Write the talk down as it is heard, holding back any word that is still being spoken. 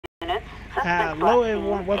Hello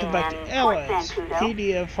everyone, welcome back to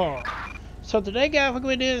LSPDFR. So today guys, we're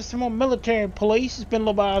going to do some more military police. It's been a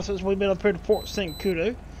little while since we've been up here to Fort St.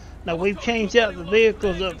 Kudo. Now we've changed out the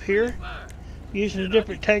vehicles up here using a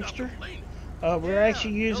different texture. We're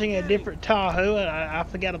actually using a different Tahoe. I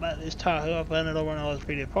forgot about this Tahoe. I found it over on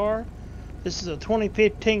LSPDFR. This is a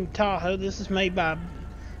 2015 Tahoe. This is made by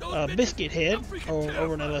Biscuit Head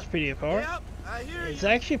over on LSPDFR. It's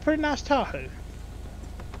actually a pretty nice Tahoe.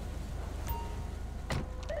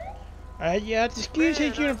 Yeah, excuse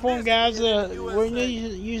his uniform, guys. We're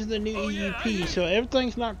using the new EUP, so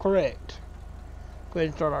everything's not correct. Go ahead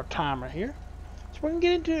and start our timer here. So we can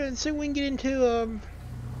get into it and see what we can get into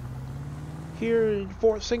here in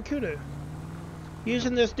Fort St. Kudo.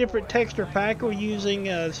 Using this different texture pack, we're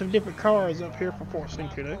using some different cars up here for Fort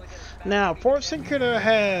St. Kudo. Now, Fort St. Kudo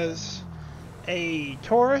has a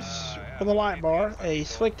Taurus with a light bar, a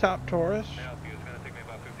slick top Taurus,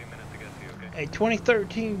 a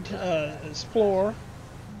 2013 Explorer,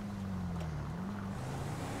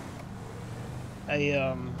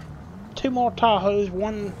 two more Tahoes,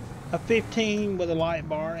 one a 15 with a light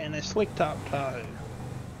bar, and a slick top Tahoe.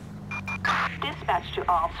 Dispatch to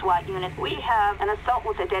all SWAT units. We have an assault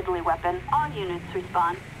with a deadly weapon. All units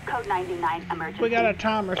respond. Code 99 emergency. We got our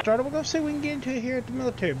timer started. We're going to see what we can get into here at the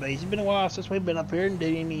military base. It's been a while since we've been up here and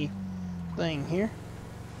did anything here.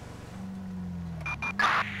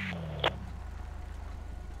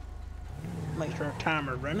 Make sure our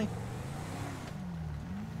timer's running.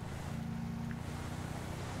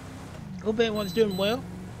 Hope everyone's doing well.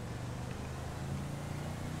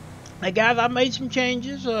 Now guys, I made some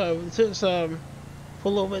changes since for a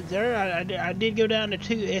little bit there. I did go down to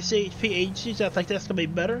 2 SHP agencies. I think that's going to be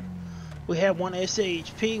better. We have one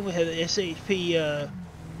SHP. We have the SHP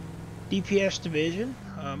DPS division.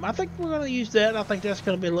 I think we're going to use that. I think that's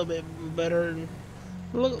going to be a little bit better and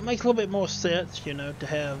makes a little bit more sense, you know, to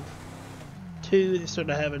have two instead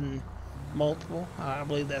of having multiple. I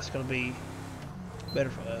believe that's going to be better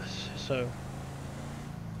for us. So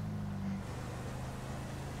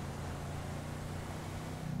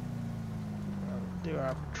do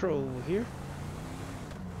our patrol here.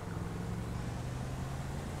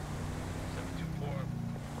 724.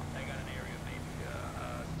 I got an area maybe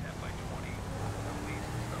 10 by 20. At least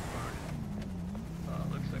stuff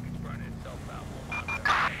burning. Looks like it's burning itself out.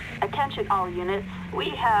 Attention all units. We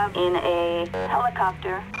have in a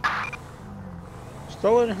helicopter.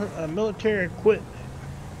 Stolen military equipment.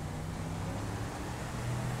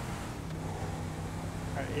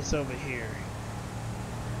 Alright, it's over here.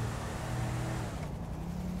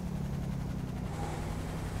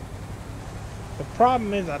 The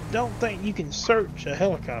problem is I don't think you can search a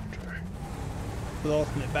helicopter with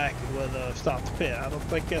ultimate backing with stop the pit. I don't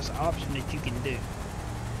think that's an option that you can do.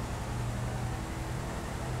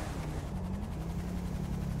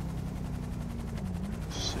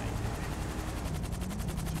 Let's see.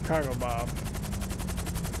 Chicago Bob.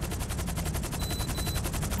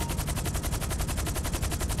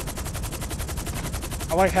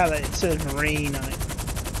 I like how that it says Marine on it.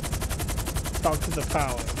 Talk to the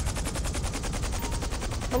pilot.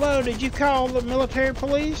 Hello, did you call the military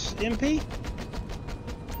police, MP?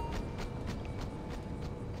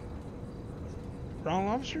 Wrong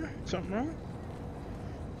officer? Something wrong?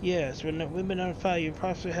 Yes, we've been notified you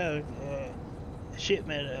possibly have a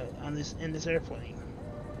shipment in this airplane.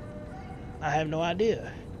 I have no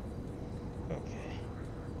idea. Okay,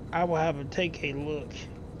 I will have to take a look.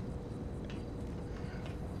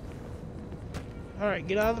 All right,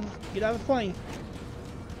 get out of the plane.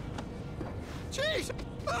 Jeez.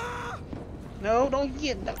 No, don't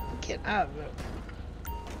get out of it.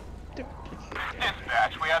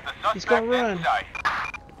 Dispatch, we have the He's gonna suspect run. in sight.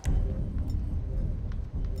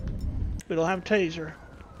 We don't have a taser.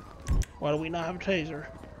 Why do we not have a taser?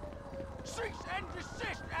 Cease and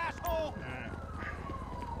desist, asshole!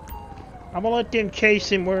 I'm gonna let them chase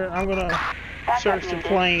him. I'm gonna search the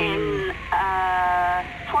plane. In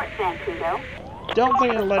Fort St. Kudo. Don't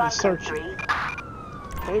think it'll let us search it.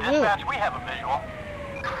 But it will. Dispatch, we have a visual.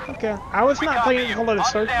 Okay. I was not thinking it was gonna let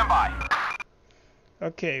us search it. Standby.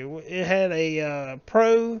 Okay. It had a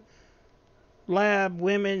Pro Lab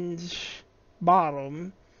women's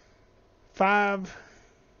bottom, 5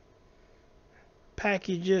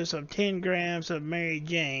 packages of 10 grams of Mary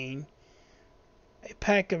Jane, a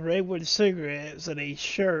pack of Redwood cigarettes, and a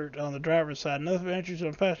shirt on the driver's side. Nothing entries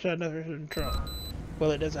on the passenger side, nothing entries in the trunk.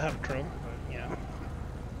 Well, it doesn't have a trunk, but, you know.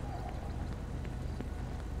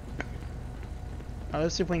 Alright,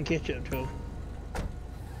 let's see if we can catch up to him.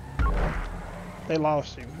 They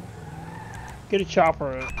lost him. Get a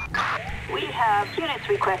chopper up. We have units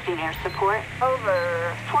requesting air support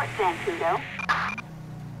over Fort Zancudo.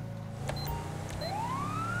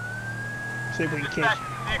 See if we can catch him.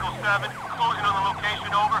 Eagle 7, closing on the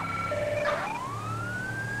location, over.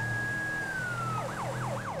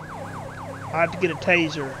 I have to get a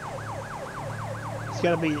taser. It's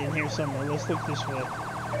gotta be in here somewhere. Let's look this way.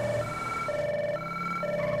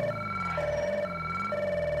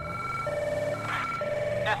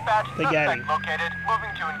 Dispatch, They got him. located.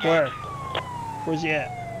 Moving to engage. Where? Where's he at?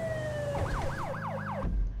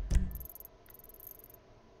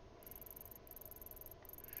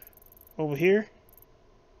 Over here?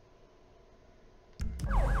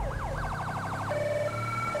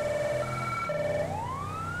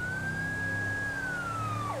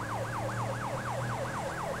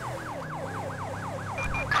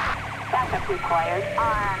 Backup required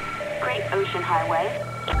on Great Ocean Highway.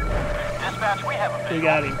 Dispatch, we have a We visual.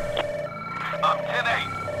 got him.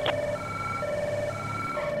 10-8.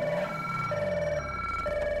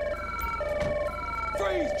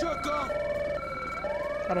 Freeze, truck off!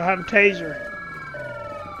 I don't have a taser.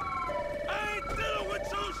 I ain't dealing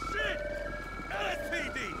with your shit!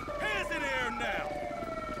 LSPD, hands in the air now!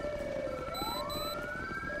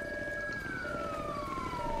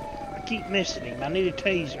 I keep missing him. I need a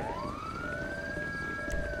taser.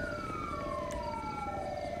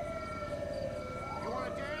 You wanna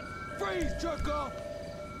dance? Freeze, truck off!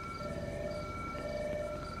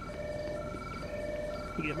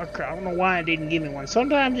 Yeah, my car. I don't know why it didn't give me one.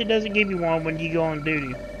 Sometimes it doesn't give you one when you go on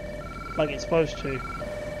duty, like it's supposed to.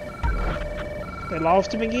 They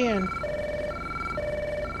lost him again.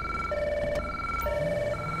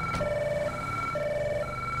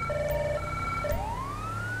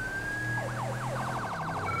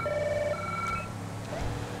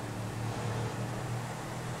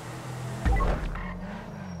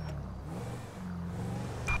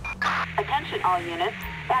 Attention all units.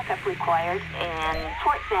 Backup required in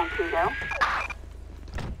Fort Zancudo.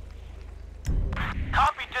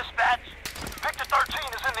 Copy, dispatch. Victor 13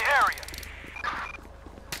 is in the area.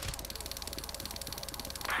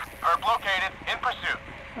 Herb located, in pursuit.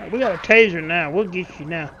 Alright, we got a taser now. We'll get you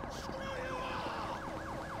now.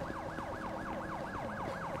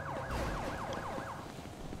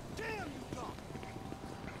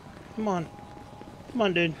 Come on. Come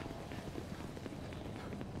on, dude.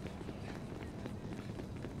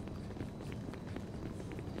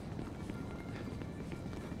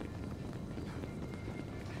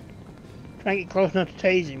 Try and get close enough to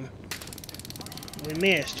tase him. We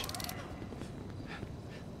missed.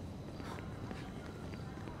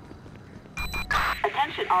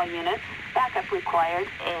 Attention all units. Backup required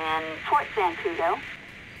in Fort Zancudo.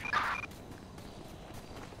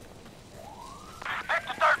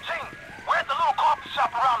 Victor 13, we're at the little coffee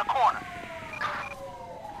shop around the corner.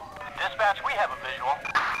 Dispatch, we have a visual.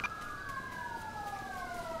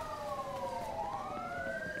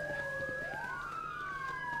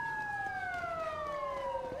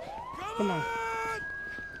 Come on.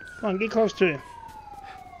 Come on, get close to him.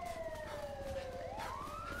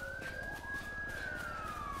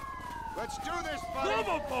 Let's do this, buddy!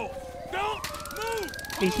 Don't move!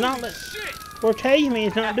 He's not Holy let. shit! We're tasing me.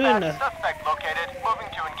 He's not doing Dispatch, nothing. suspect located, moving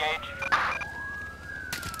to engage.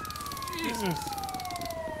 Jesus!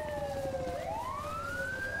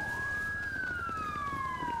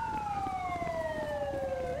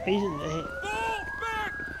 He's in the. Fall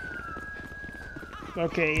back!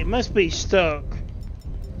 Okay, it must be stuck.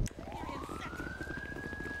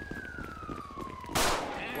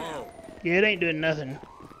 Whoa! Yeah, it ain't doing nothing.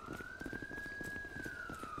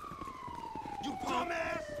 You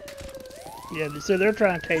dumbass! Yeah, so they're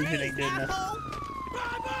trying to tase you. It ain't doing nothing.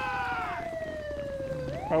 Bye-bye!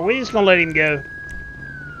 Are we just gonna let him go?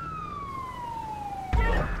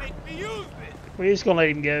 Make me use it! We're just gonna let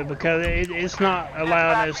him go because it's not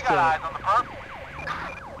allowing us Dispatch, we got eyes to. on the perp.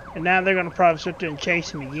 And now they're gonna probably sit there and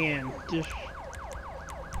chase him again. Just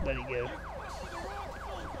let it go.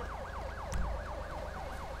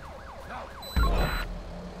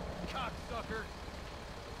 Cocksucker!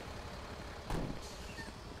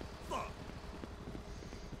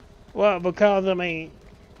 Well, because I mean,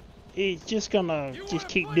 it's just gonna just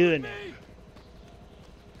keep doing it.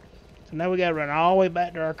 So now we gotta run all the way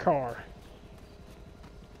back to our car.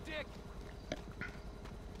 Dick!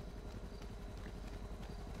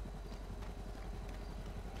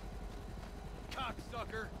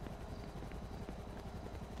 Cocksucker!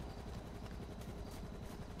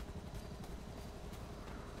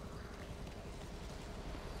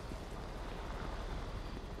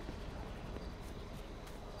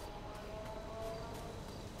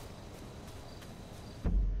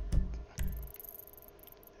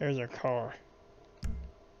 There's our car.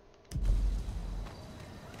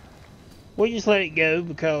 We just let it go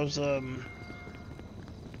because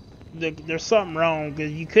there's something wrong,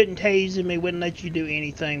 because you couldn't tase him, he wouldn't let you do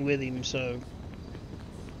anything with him, so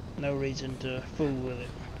no reason to fool with it.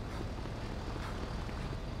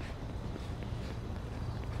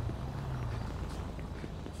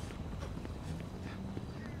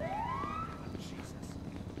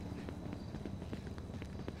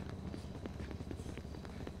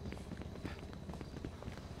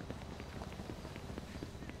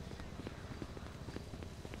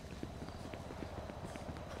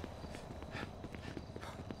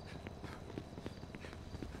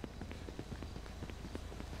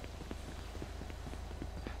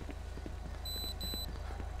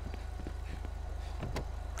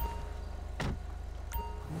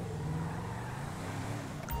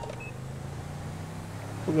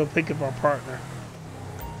 We'll go pick up our partner.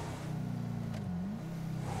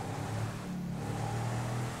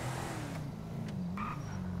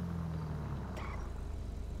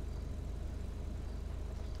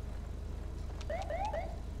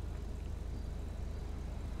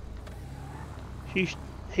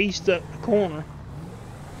 He's stuck in the corner.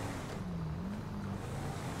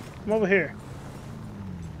 Come over here.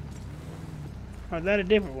 Oh, is that a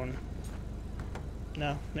different one?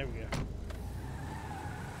 No, there we go.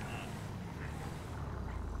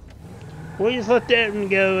 We just let that one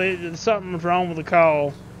go. Something's wrong with the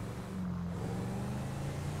call.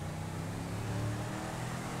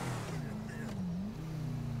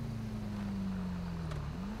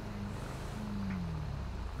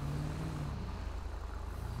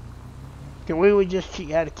 We would just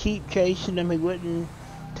had to keep chasing him. He wouldn't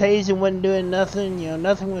tasing, wasn't doing nothing. You know,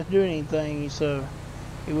 nothing was doing anything. So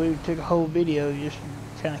we took a whole video just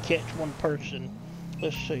to kind of catch one person.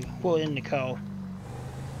 Let's see. We'll end the call.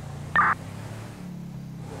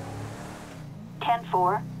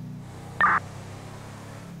 10-4.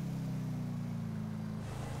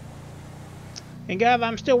 And guys,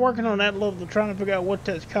 I'm still working on that little, trying to figure out what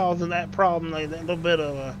that's causing that problem. That little bit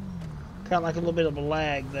of a, kind of like a little bit of a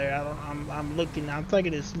lag there. I'm looking. I'm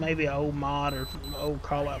thinking it's maybe an old mod or an old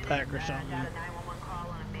call out pack or something. Got a 911 call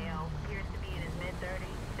on a male. Appears to be in his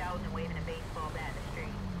mid-30s. Shouting and waving a baseball bat in the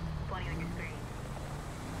street. Plenty on your screen.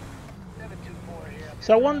 724 here.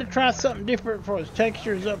 So I wanted to try something different for his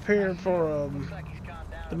textures up here for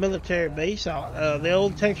the military base. The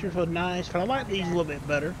old textures were nice, but I like these a little bit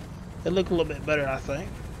better. They look a little bit better, I think.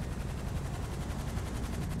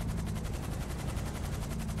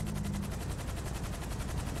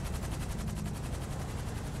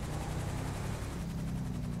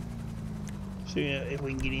 See if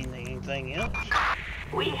we can get anything else.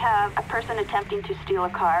 We have a person attempting to steal a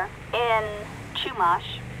car in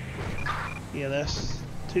Chumash. Yeah, that's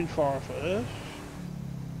too far for us.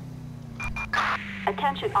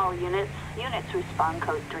 Attention all units. Units respond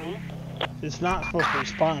code 3. It's not supposed to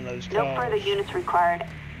respond to those calls. No further units required.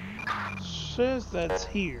 Says that's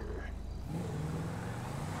here.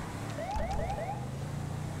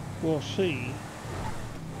 We'll see.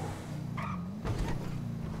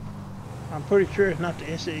 I'm pretty sure it's not the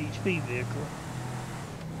SHP vehicle.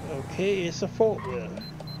 Okay, it's a four-wheel.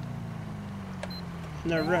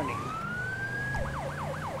 And they're running.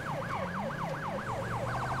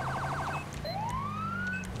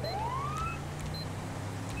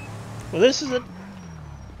 Well, this is a...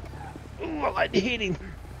 Ooh, I like to hit him.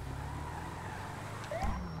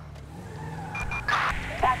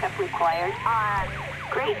 Backup required on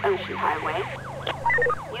Great Ocean Highway.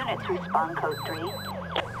 Units respond code 3.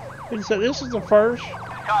 And so this is the first.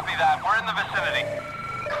 Copy that. We're in the vicinity.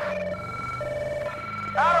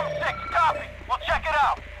 Adam 6, copy. We'll check it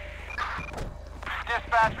out.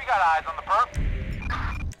 Dispatch, we got eyes on the perp.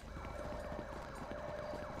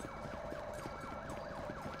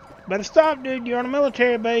 Better stop, dude. You're on a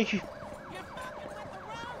military base.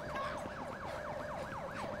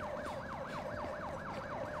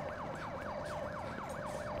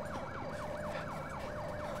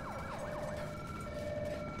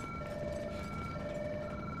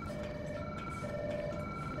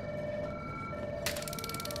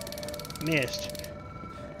 Missed.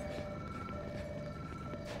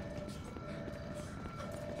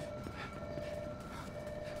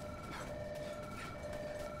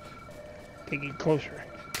 Get closer.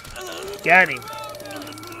 Got him.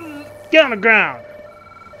 Get on the ground.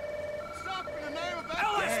 Stop in the name of that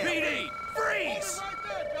LSPD! Freeze!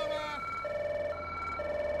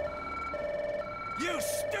 You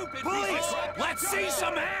stupid police! Let's see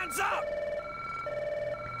some hands up!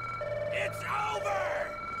 It's over!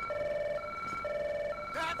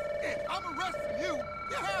 That's it. I'm arresting you.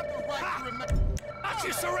 You have the right to remain. Got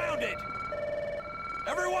you surrounded!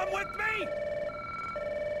 Everyone with me?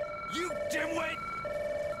 You dimwit!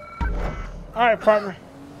 Alright, partner.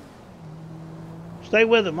 Stay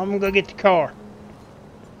with him. I'm gonna go get the car.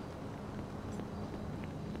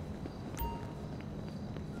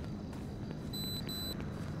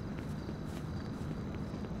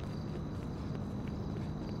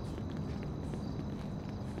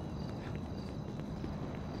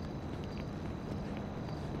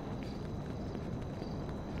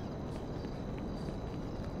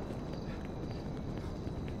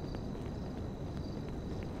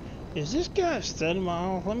 Is this guy studying my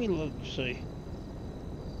own? Let me look and see.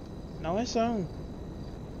 No, it's on.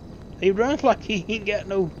 He runs like he ain't got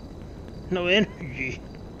no energy.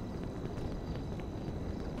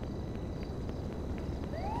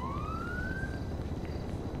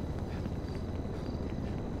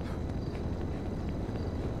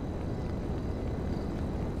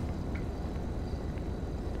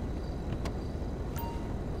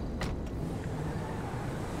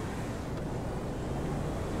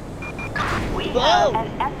 We have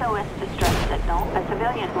an SOS distress signal. A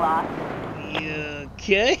civilian lost. You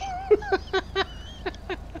okay?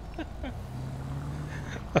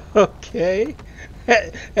 Okay.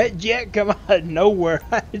 That jet come out of nowhere.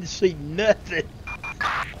 I didn't see nothing.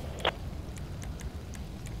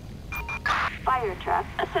 Fire truck.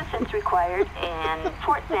 Assistance required in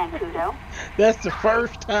Fort Zancudo. That's the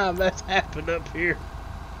first time that's happened up here.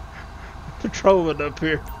 Patrolling up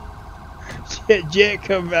here. Jet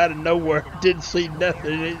come out of nowhere. Didn't see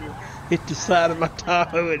nothing. It hit the side of my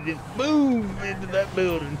Tahoe and just boom into that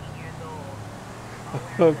building.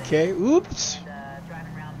 Okay. Oops.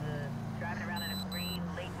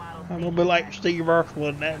 I'm gonna be like Steve Urkel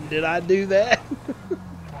in that. Did I do that? Come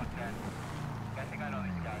on, Ted. I think I know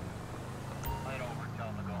these guys. Light over and tell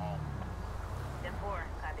them to go home. 10-4,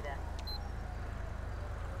 copy that.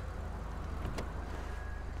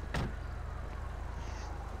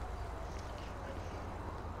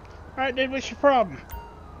 Alright, dude, what's your problem?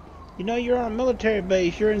 You know you're on a military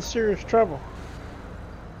base. You're in serious trouble.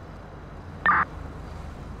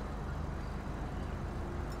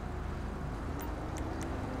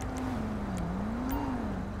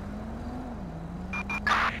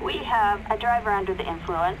 We have a driver under the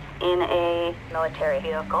influence in a military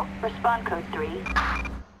vehicle. Respond code 3.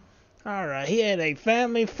 Alright, he had a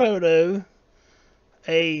family photo,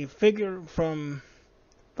 a figure from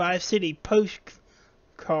Vice City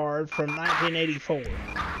postcard from 1984.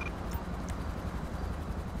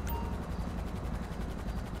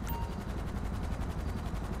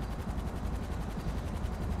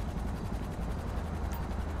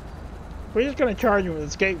 We're just going to charge him with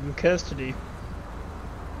escape from custody.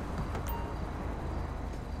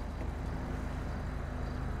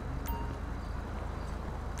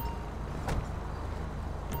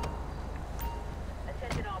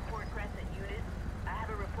 Attention all Port Crescent units. I have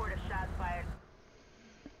a report of shots fired.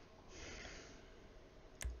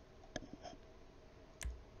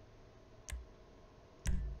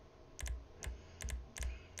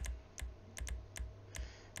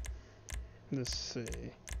 Let's see.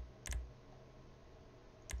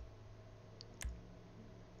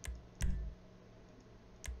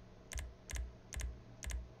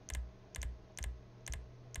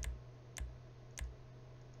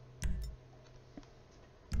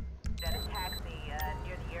 Got a taxi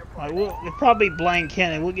near the airport. Like, it'll probably be Blaine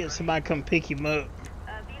County. We'll get somebody to come pick him up.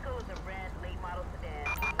 Vehicle is a red late model sedan.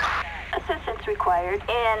 Assistance required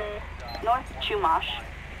in North Chumash.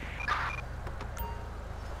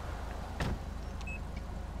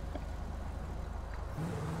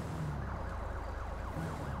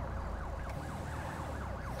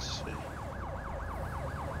 Let's see.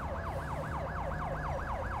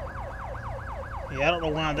 Yeah, I don't know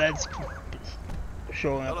why that's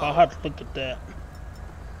showing up. I'll have to look at that.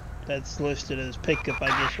 That's listed as pickup, I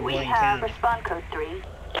guess, in We Blaine have County. respond code 3.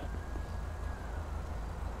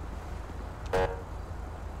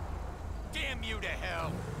 Damn you to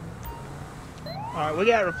hell! Alright, we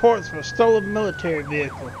got reports of a stolen military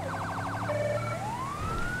vehicle.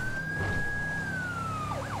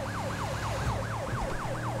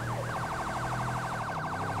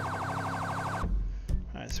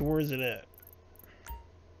 Alright, so where's it at?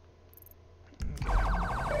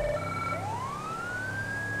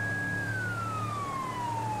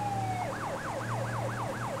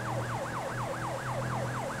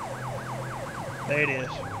 There it is.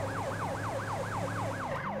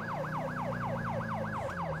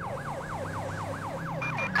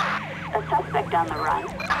 A suspect on the run.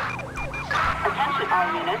 Attention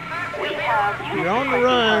all units. We have units. You're on the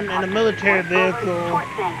run in a military vehicle Fort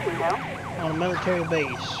Zancudo. on a military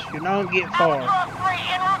base. You're not gonna get far. Cross 3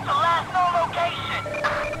 en route to last known location.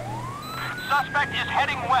 Suspect is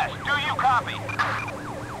heading west. Do you copy?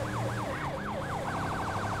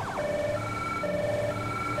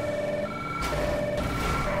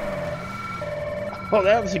 Oh,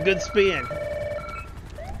 that was a good spin.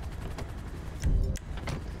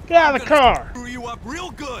 Get out of the car! Screw you up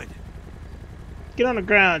real good. Get on the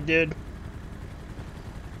ground, dude.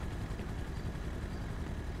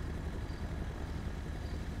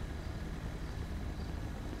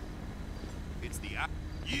 It's the...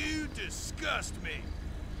 You disgust me.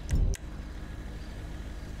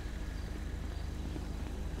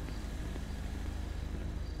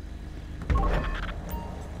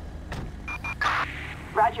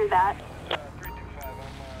 Roger that. 325, I'm on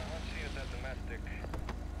scene at that domestic.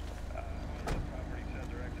 Owner of the property says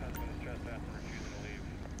her ex-husband is trespassing, refusing to leave.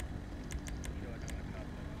 I feel like I'm gonna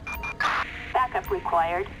cop them. Backup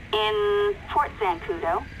required in Fort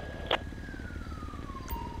Zancudo.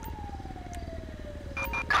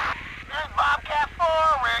 This is Bobcat 4.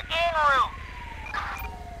 We're en route.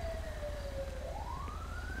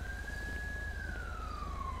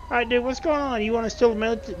 Alright, dude, what's going on? You want to steal a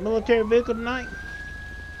military vehicle tonight?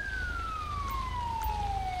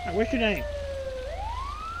 Alright, what's your name?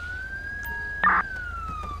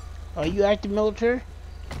 Are you active military?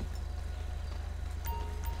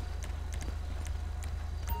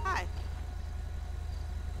 Hi.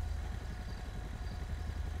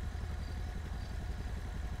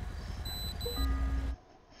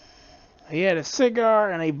 He had a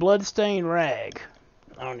cigar and a blood-stained rag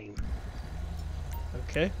on him.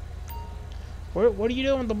 Okay. What are you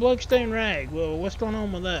doing with the blood-stained rag? Well, what's going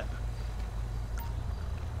on with that?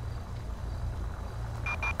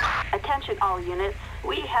 Attention all units.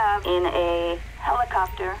 We have in a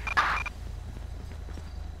helicopter.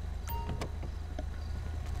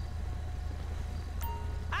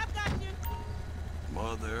 I've got you.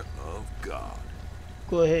 Mother of God.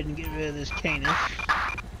 Go ahead and get rid of this canis.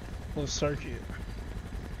 We'll search it.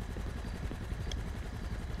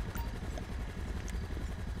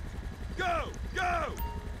 Go! Go!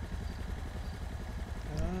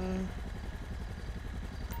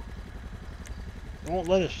 Won't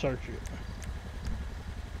let us search it.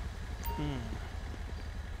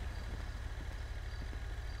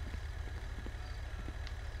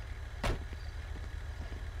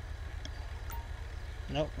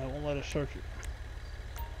 Nope, they won't let us search it.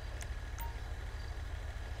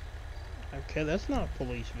 Okay, that's not a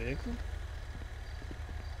police vehicle.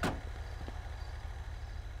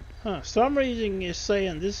 Huh, some reason is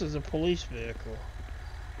saying this is a police vehicle.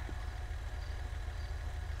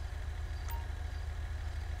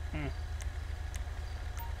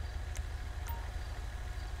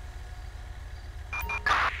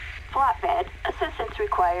 Flatbed. Assistance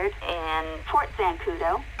required in Fort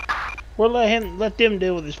Zancudo. We'll let them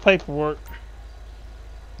deal with his paperwork.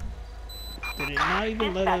 Did it not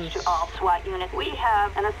even let Dispatch us? to all SWAT units. We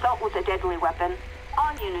have an assault with a deadly weapon.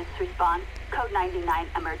 All units respond. Code 99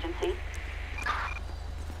 emergency.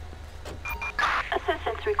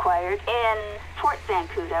 Assistance required in Fort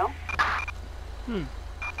Zancudo.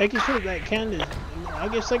 They consider that kind of. I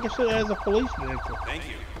guess they consider that as a police vehicle. Thank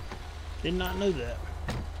you. Did not know that.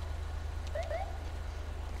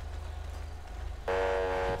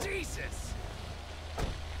 Jesus!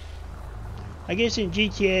 I guess in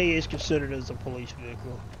GTA it's considered as a police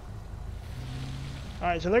vehicle.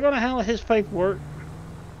 Alright, so they're gonna handle his paperwork.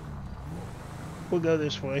 We'll go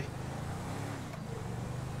this way.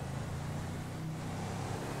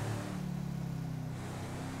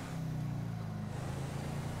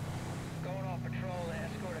 Going off patrol,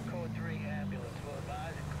 escort a code 3 ambulance. Will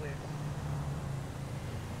advise and clear.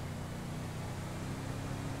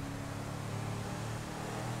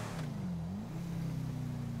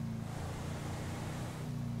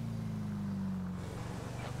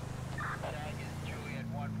 Tag is Juliet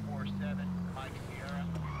 147, Mike Sierra.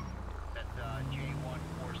 That's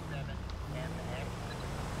J147 MX.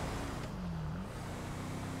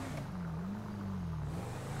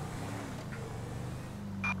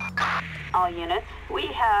 All units. We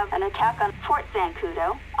have an attack on Fort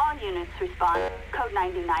Zancudo. All units respond. Code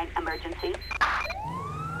 99 emergency.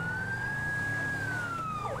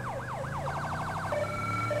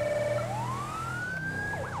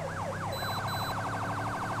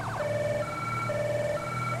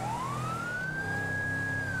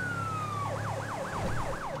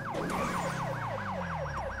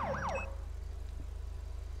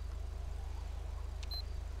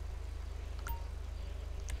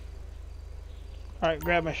 Alright,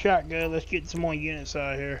 grab my shotgun. Let's get some more units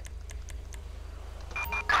out of here.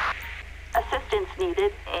 Assistance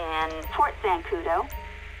needed in Fort Zancudo.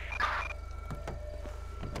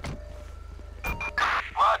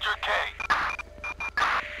 Roger, K.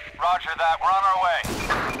 Roger that. We're on our way.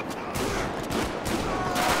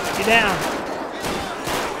 Get down.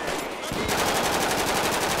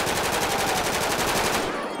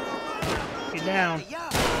 Get down.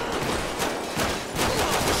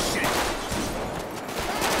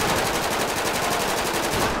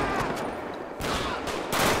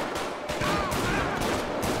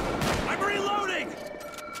 I'm reloading!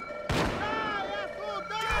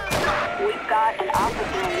 We've got an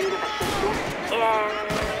officer in need of assistance in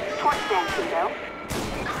Fort Zancudo.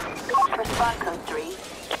 Respond code 3.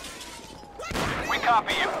 We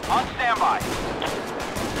copy you. On standby.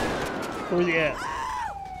 Where's he at?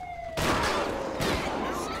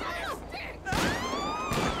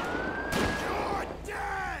 You're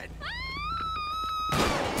dead!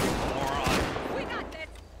 We got this!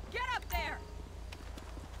 Get up there!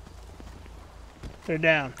 They're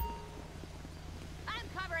down. I'm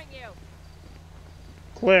covering you!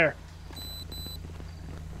 Clear.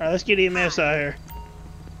 Alright, let's get EMS out here.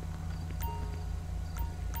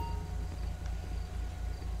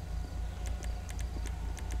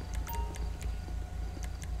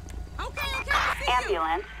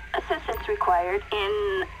 Ambulance. Assistance required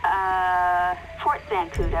in, Fort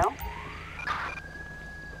Zancudo.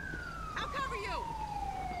 I'll cover you!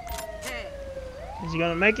 Hey. Is he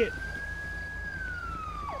gonna make it?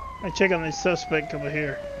 I check on this suspect over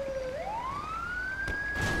here.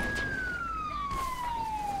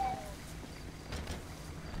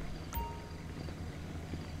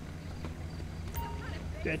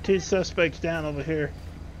 Got 2 suspects down over here.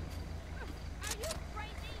 Are you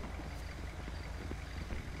crazy?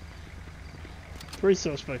 3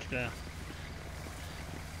 suspects down.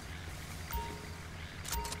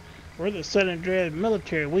 We're the San Andreas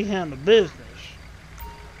military. We handle business.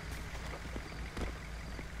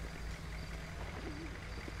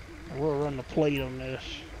 We'll run the plate on this.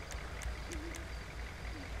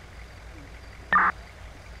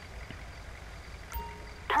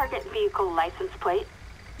 Target vehicle license plate.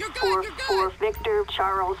 You're good! You're For good! Victor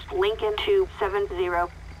Charles Lincoln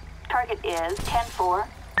 270. Target is 10-4.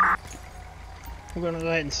 We're gonna go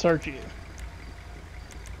ahead and search it.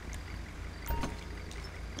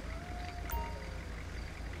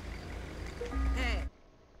 Hey.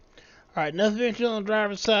 Alright, nothing ventured on the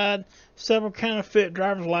driver's side. Several counterfeit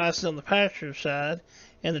driver's licenses on the passenger side.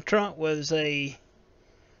 In the trunk was a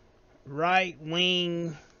right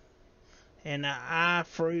wing and an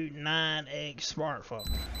iFruit 9X smartphone.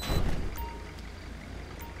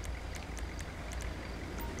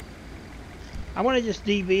 I want to just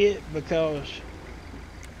DB it because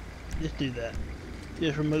just do that.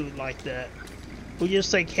 Just remove it like that. We just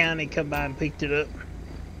say county come by and picked it up.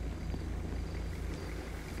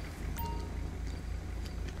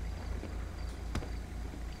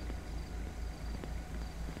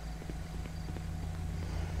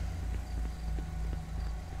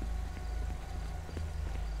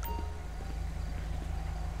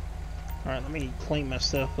 Alright, let me clean my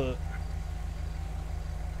stuff up.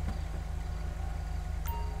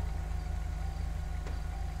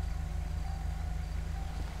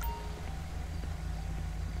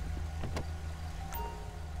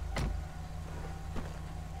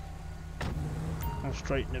 I'll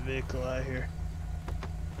straighten the vehicle out here.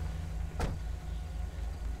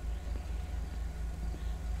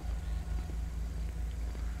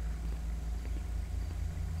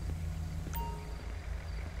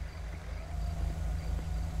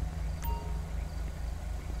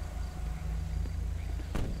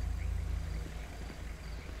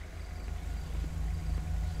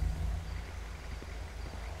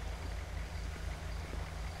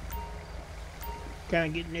 Kind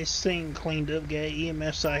of getting this thing cleaned up. Got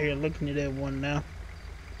EMS out here looking at that one now.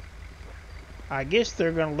 I guess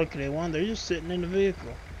they're gonna look at that one. They're just sitting in the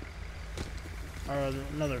vehicle. Or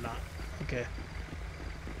no, they're not. Okay.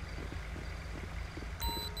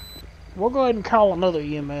 We'll go ahead and call another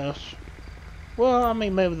EMS. Well, I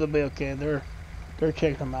mean, maybe they'll be okay. They're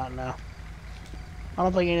checking them out now. I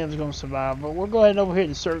don't think any of them's gonna survive, but we'll go ahead and over here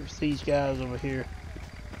and search these guys over here.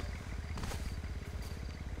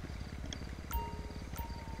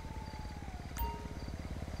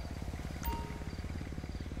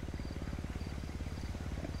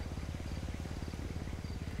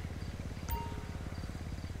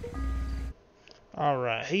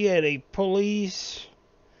 Alright, he had a police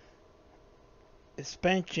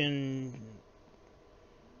suspension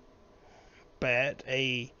bat,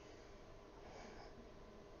 a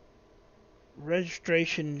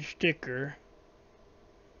registration sticker,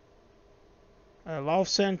 a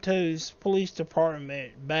Los Santos Police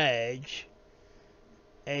Department badge,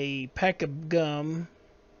 a pack of gum,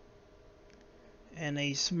 and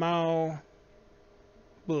a small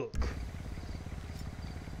book.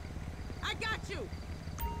 I got you.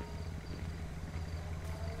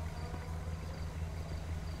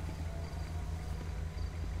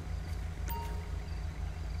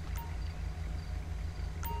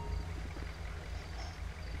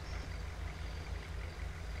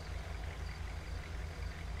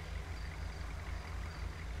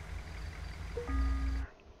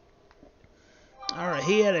 Alright,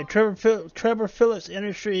 he had a Trevor Phillips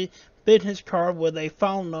Industry business card with a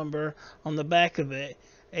phone number on the back of it,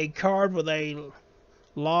 a card with a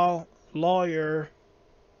lawyer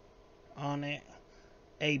on it,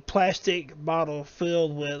 a plastic bottle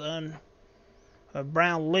filled with a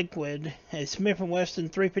brown liquid, a Smith & Wesson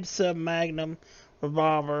 357 Magnum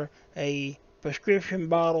revolver, a prescription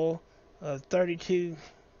bottle of 32.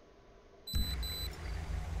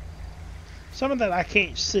 Some of that I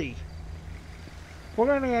can't see. We're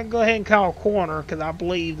going to go ahead and call corner because I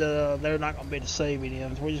believe they're not going to be able to save any of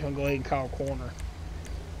them. So we're just going to go ahead and call corner.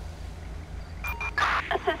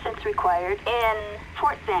 Assistance required in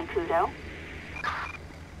Fort Zancudo.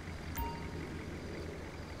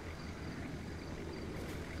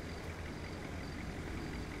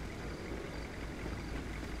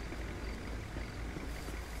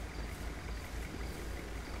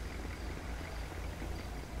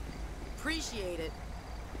 Appreciate it.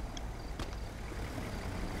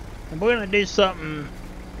 And we're going to do something.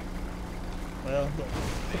 Well,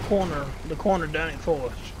 the corner done it for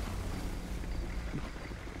us.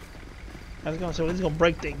 I was going to say, we're just going to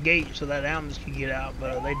break that gate so that ambulance can get out,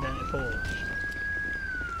 but they done it for us.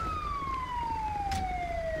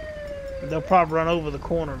 They'll probably run over the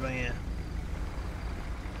corner van.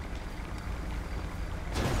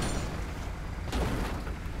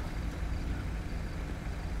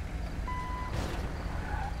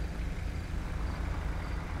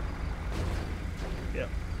 Yep.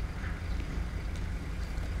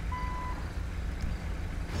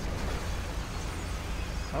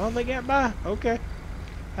 Oh, they got by? Okay.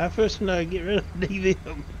 I first get rid of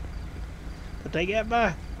DVM. But they got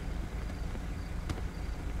by.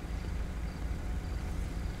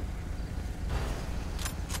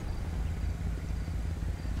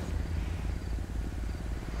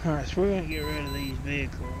 Alright, so we're going to get rid of these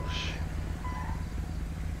vehicles.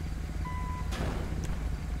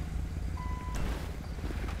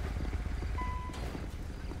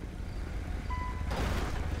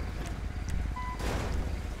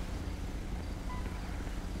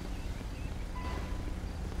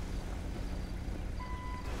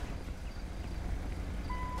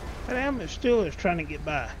 That ambulance still is trying to get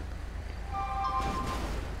by.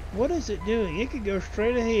 What is it doing? It could go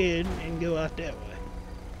straight ahead and go out that way.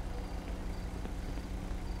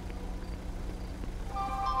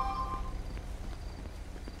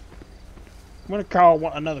 I'm going to call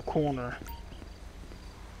another corner.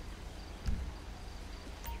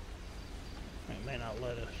 It may not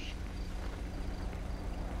let us.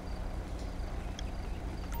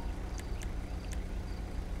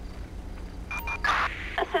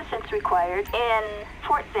 Assistance required in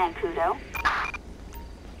Fort Zancudo.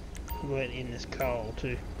 Go ahead and end this call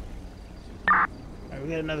too. Alright, we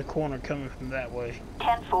got another corner coming from that way.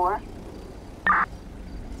 10-4.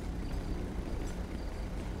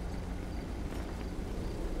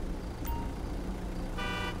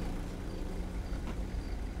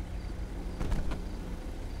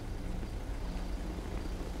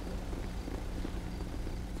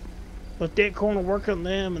 Let that corner work on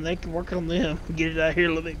them and they can work on them and get it out here a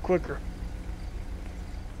little bit quicker.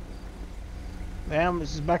 The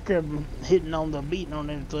ambulance is back there hitting on the beating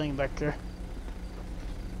on everything back there.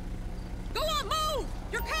 Go on, move!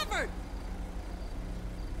 You're covered!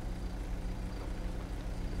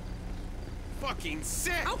 Fucking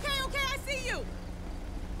sick! Okay, I see you!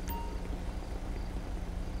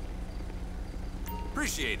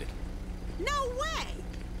 Appreciate it. No way!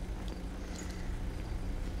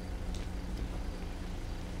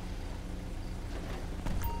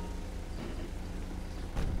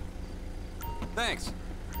 Thanks.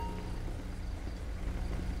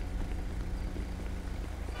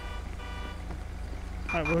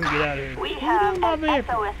 Alright, we're gonna get out of here. We What have you doing, an my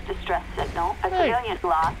vehicle? SOS distress signal. A Hey. civilian's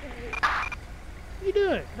lost. What you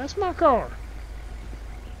doing? That's my car.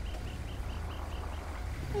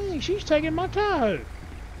 Hey, she's taking my Tahoe.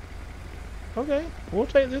 Okay, we'll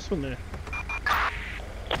take this one then.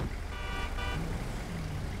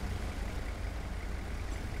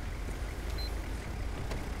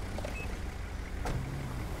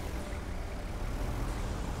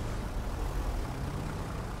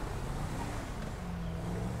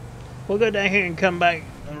 We'll go down here and come back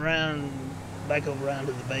around, back over around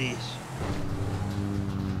to the base.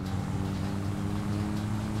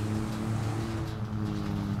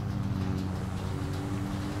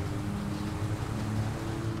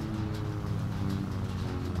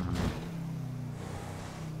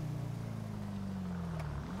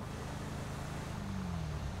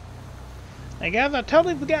 Hey guys, I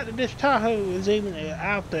totally forgot that this Tahoe is even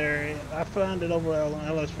out there. I found it over on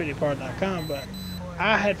LSPDFR.com, but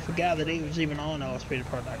I had forgot that it was even on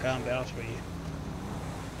LSPDFR.com, to be honest with you.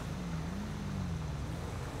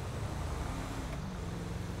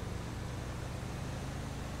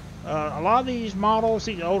 A lot of these models,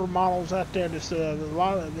 these older models out there, just a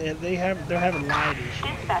lot of they're having light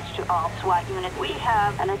issues. Dispatch to all SWAT units. We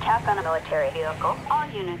have an attack on a military vehicle. All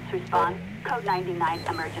units respond. Code 99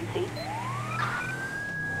 emergency.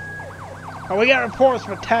 Oh, we got reports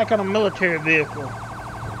of attack on a military vehicle.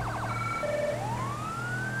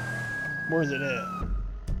 Where's it at?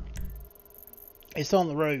 It's on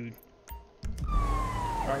the road.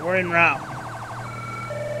 Alright, we're en route.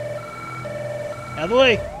 Out of the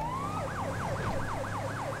way.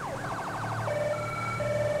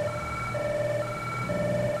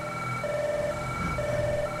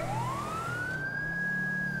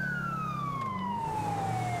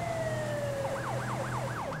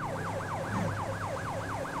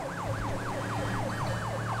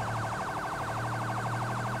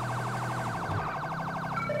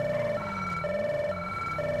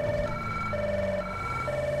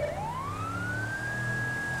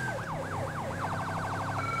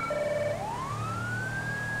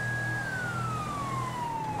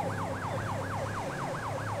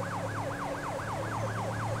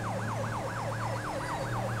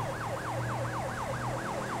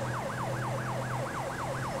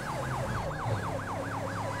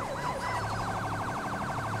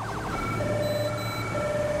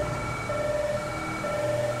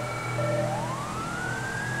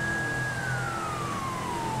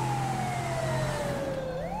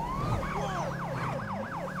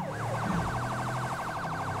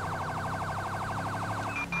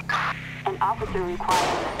 Officer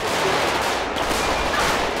required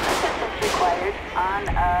assistance required on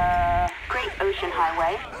Great Ocean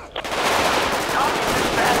Highway.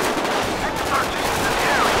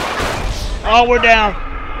 Oh, we're down.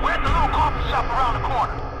 We're at the little coffee shop around the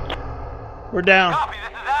corner. We're down. Copy, this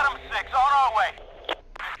is Adam 6, on our way.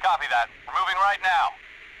 Copy that. We're moving right now.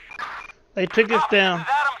 They took us Copy, down. this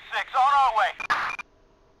is Adam 6, on our way.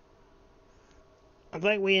 I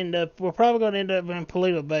think we're probably going to end up in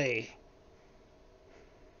Paleto Bay.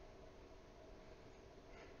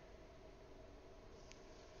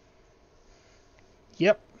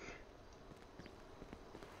 Yep.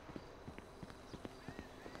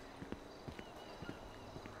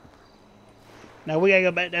 Now we gotta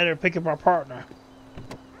go back down there and pick up our partner.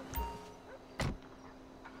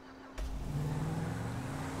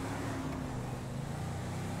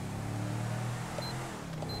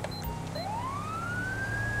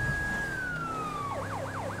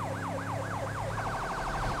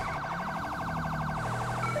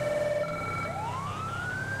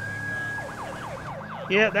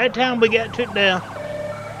 Yeah, that time we got took down.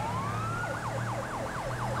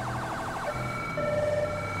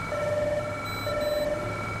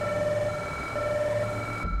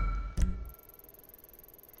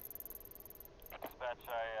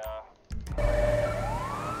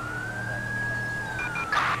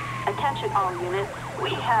 Attention all units. We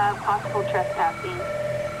have possible trespassing.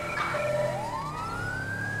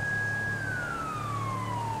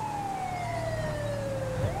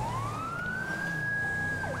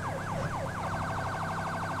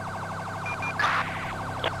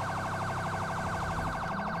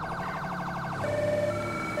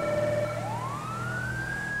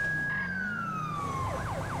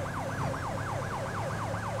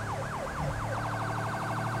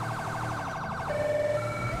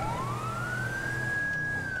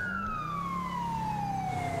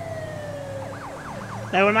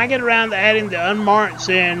 Now, when I get around to adding the unmarked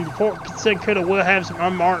in, Fort Secunda will have some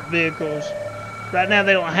unmarked vehicles. Right now,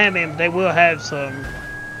 they don't have any, but they will have some.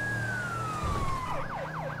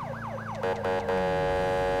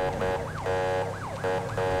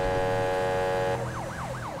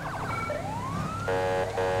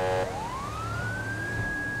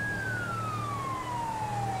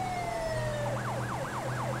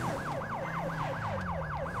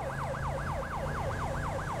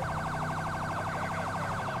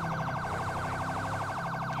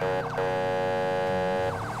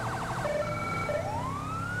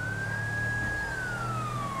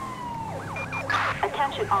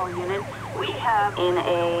 Attention all units. We have in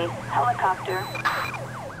a helicopter.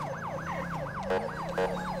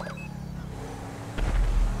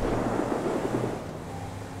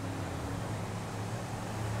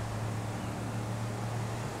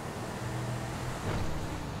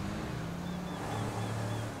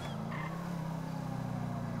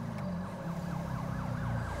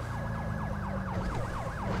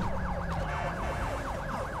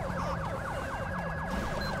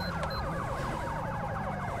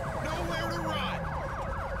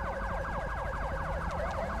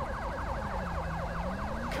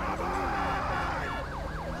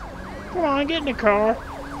 Come on, get in the car.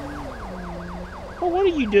 Well, what are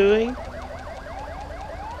you doing?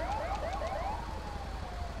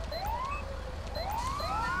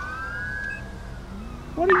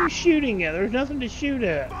 What are you shooting at? There's nothing to shoot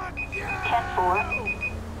at. 10-4.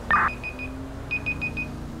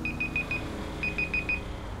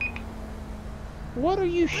 What are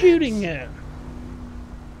you shooting at?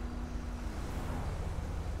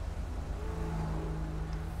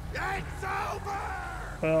 It's over!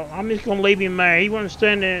 Well, I'm just gonna leave him there. He wasn't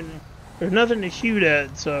standing. There's nothing to shoot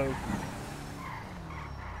at, so.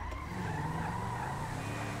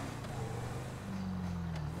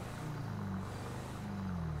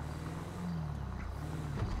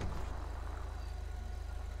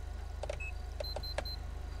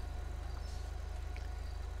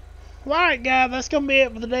 Alright guys, that's going to be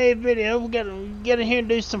it for today's video. We're going to get in here and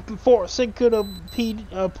do some Fort Secunda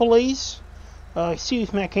police.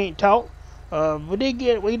 Excuse me, I can't talk. We did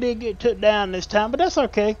get took down this time, but that's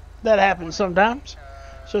okay. That happens sometimes.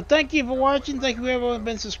 So thank you for watching. Thank you everyone who's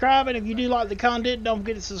been subscribing. If you do like the content, don't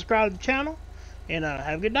forget to subscribe to the channel. And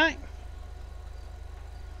have a good night.